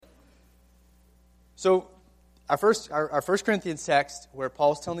So our first Corinthians text, where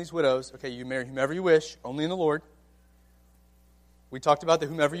Paul's telling these widows, okay, you marry whomever you wish, only in the Lord. We talked about the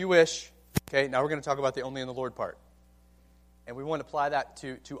whomever you wish. Okay, now we're going to talk about the only in the Lord part. And we want to apply that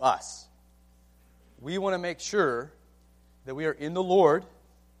to us. We want to make sure that we are in the Lord.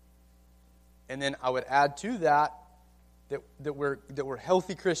 And then I would add to that we're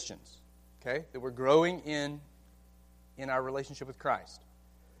healthy Christians. Okay? That we're growing in our relationship with Christ.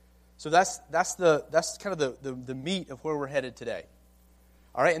 So that's kind of the meat of where we're headed today.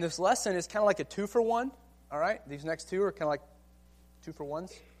 All right, and this lesson is kind of like a 2-for-1. All right, these next two are kind of like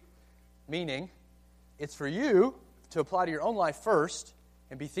 2-for-1s. Meaning, it's for you to apply to your own life first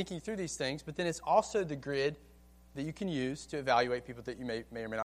and be thinking through these things, but then it's also the grid that you can use to evaluate people that you may or may